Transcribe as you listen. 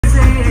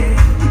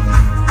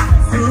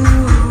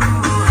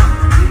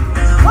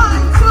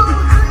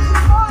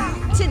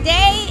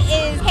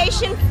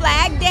Hatian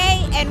Flag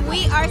Day, and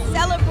we are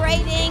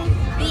celebrating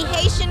the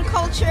Haitian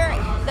culture.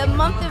 The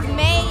month of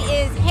May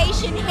is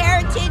Haitian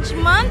Heritage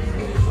Month,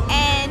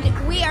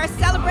 and we are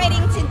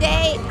celebrating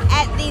today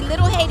at the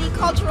Little Haiti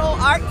Cultural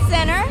Arts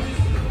Center.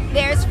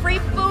 There's free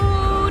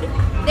food,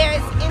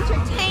 there's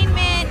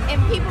entertainment,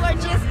 and people are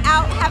just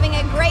out having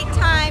a great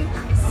time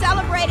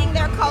celebrating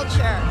their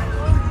culture.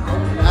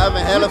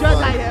 Having hella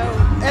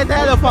fun. It's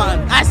hella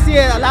fun. I see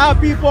it. A lot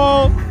of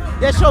people,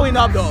 they're showing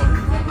up though.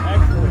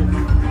 Excellent.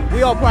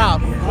 We are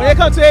proud. When they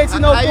come to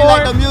 1804. How you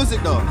like the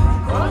music though?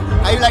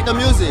 How you like the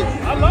music?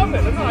 I love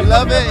it. You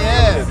love it?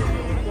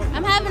 Yeah.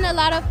 I'm having a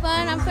lot of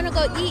fun. I'm gonna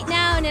go eat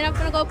now, and then I'm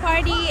gonna go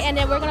party, and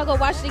then we're gonna go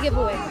watch the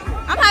giveaway.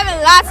 I'm having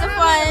lots of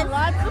fun.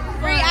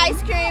 Free ice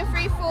cream,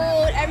 free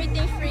food,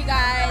 everything's free,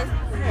 guys.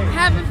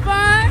 Having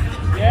fun?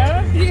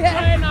 Yeah?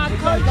 Enjoying our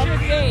culture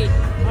day.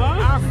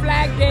 Our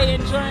flag day,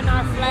 enjoying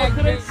our flag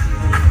day.